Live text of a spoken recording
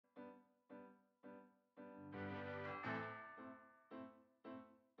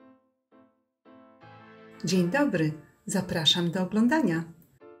Dzień dobry, zapraszam do oglądania.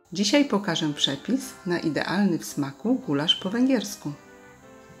 Dzisiaj pokażę przepis na idealny w smaku gulasz po węgiersku.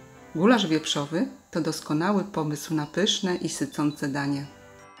 Gulasz wieprzowy to doskonały pomysł na pyszne i sycące danie.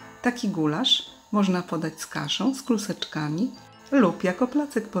 Taki gulasz można podać z kaszą, z kluseczkami lub jako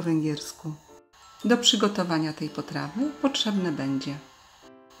placek po węgiersku. Do przygotowania tej potrawy potrzebne będzie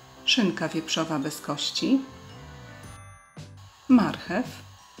szynka wieprzowa bez kości,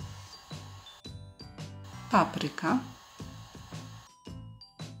 marchew, papryka,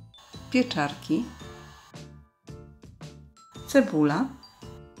 pieczarki, cebula,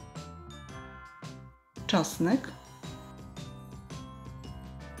 czosnek,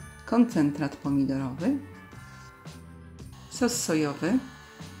 koncentrat pomidorowy, sos sojowy,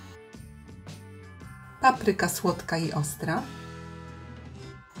 papryka słodka i ostra,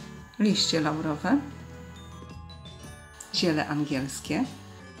 liście laurowe, ziele angielskie,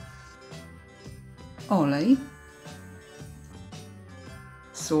 olej,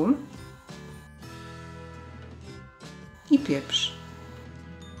 sól i pieprz.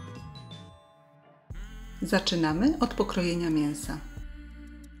 Zaczynamy od pokrojenia mięsa.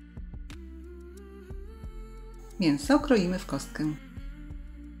 Mięso kroimy w kostkę.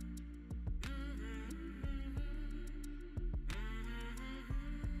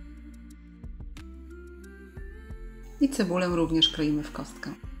 I cebulę również kroimy w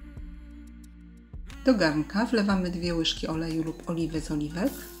kostkę. Do garnka wlewamy 2 łyżki oleju lub oliwy z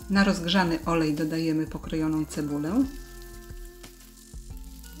oliwek. Na rozgrzany olej dodajemy pokrojoną cebulę.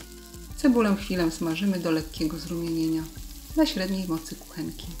 Cebulę chwilę smażymy do lekkiego zrumienienia na średniej mocy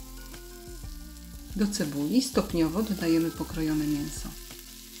kuchenki. Do cebuli stopniowo dodajemy pokrojone mięso.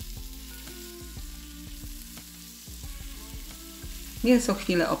 Mięso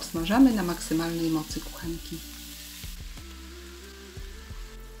chwilę obsmażamy na maksymalnej mocy kuchenki.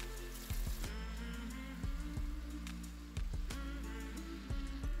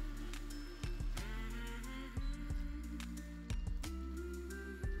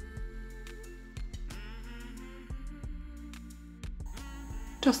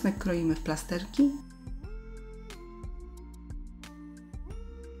 Czosnek kroimy w plasterki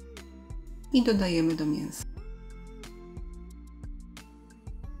i dodajemy do mięsa.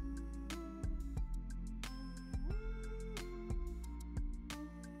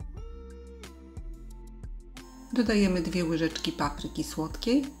 Dodajemy 2 łyżeczki papryki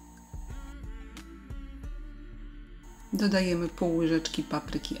słodkiej. Dodajemy pół łyżeczki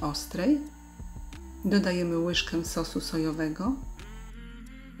papryki ostrej. Dodajemy łyżkę sosu sojowego,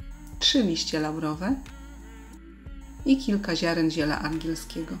 3 liście laurowe i kilka ziaren ziela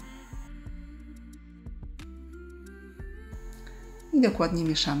angielskiego. I dokładnie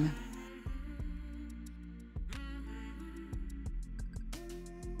mieszamy.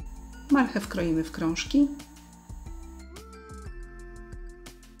 Marchew kroimy w krążki.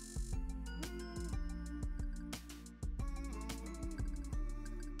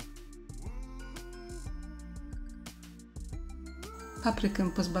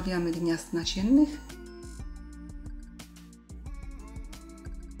 Paprykę pozbawiamy gniazd nasiennych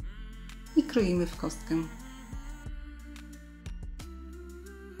i kroimy w kostkę.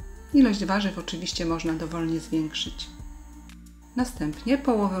 Ilość warzyw oczywiście można dowolnie zwiększyć. Następnie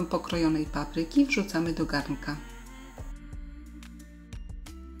połowę pokrojonej papryki wrzucamy do garnka.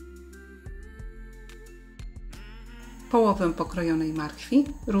 Połowę pokrojonej marchwi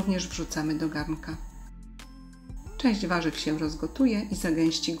również wrzucamy do garnka. Część warzyw się rozgotuje i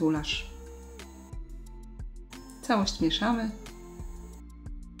zagęści gulasz. Całość mieszamy.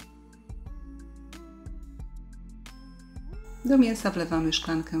 Do mięsa wlewamy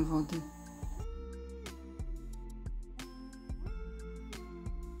szklankę wody.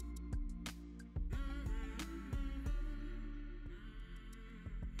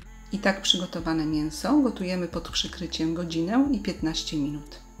 I tak przygotowane mięso gotujemy pod przykryciem godzinę i 15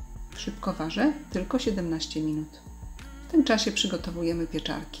 minut. W szybkowarze tylko 17 minut. W tym czasie przygotowujemy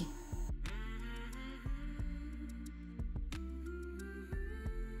pieczarki.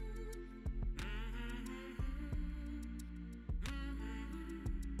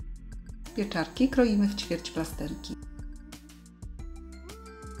 Pieczarki kroimy w ćwierć plasterki.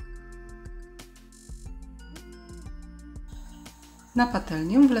 Na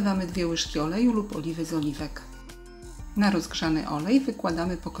patelnię wlewamy 2 łyżki oleju lub oliwy z oliwek. Na rozgrzany olej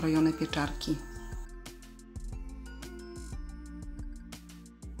wykładamy pokrojone pieczarki.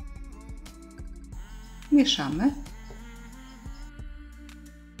 Mieszamy.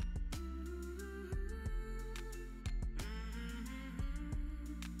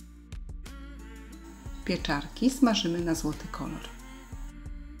 Pieczarki smażymy na złoty kolor.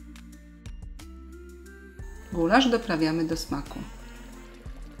 Gulasz doprawiamy do smaku.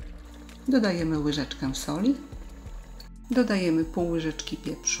 Dodajemy łyżeczkę soli, dodajemy pół łyżeczki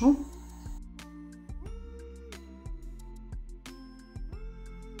pieprzu,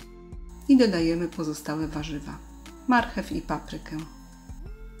 i dodajemy pozostałe warzywa, marchew i paprykę.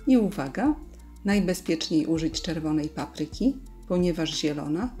 I uwaga, najbezpieczniej użyć czerwonej papryki, ponieważ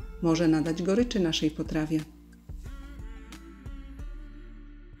zielona może nadać goryczy naszej potrawie.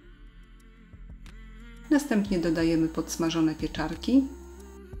 Następnie dodajemy podsmażone pieczarki,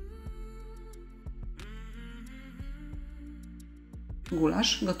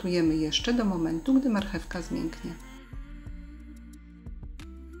 gulasz gotujemy jeszcze do momentu, gdy marchewka zmięknie.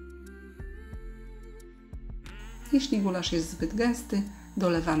 Jeśli gulasz jest zbyt gęsty,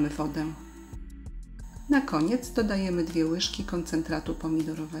 dolewamy wodę. Na koniec dodajemy 2 łyżki koncentratu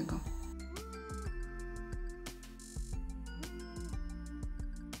pomidorowego.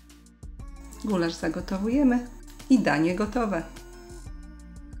 Gulasz zagotowujemy i danie gotowe.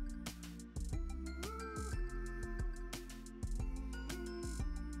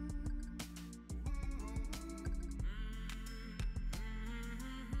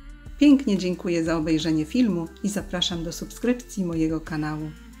 Pięknie dziękuję za obejrzenie filmu i zapraszam do subskrypcji mojego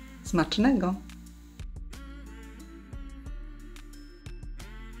kanału. Smacznego!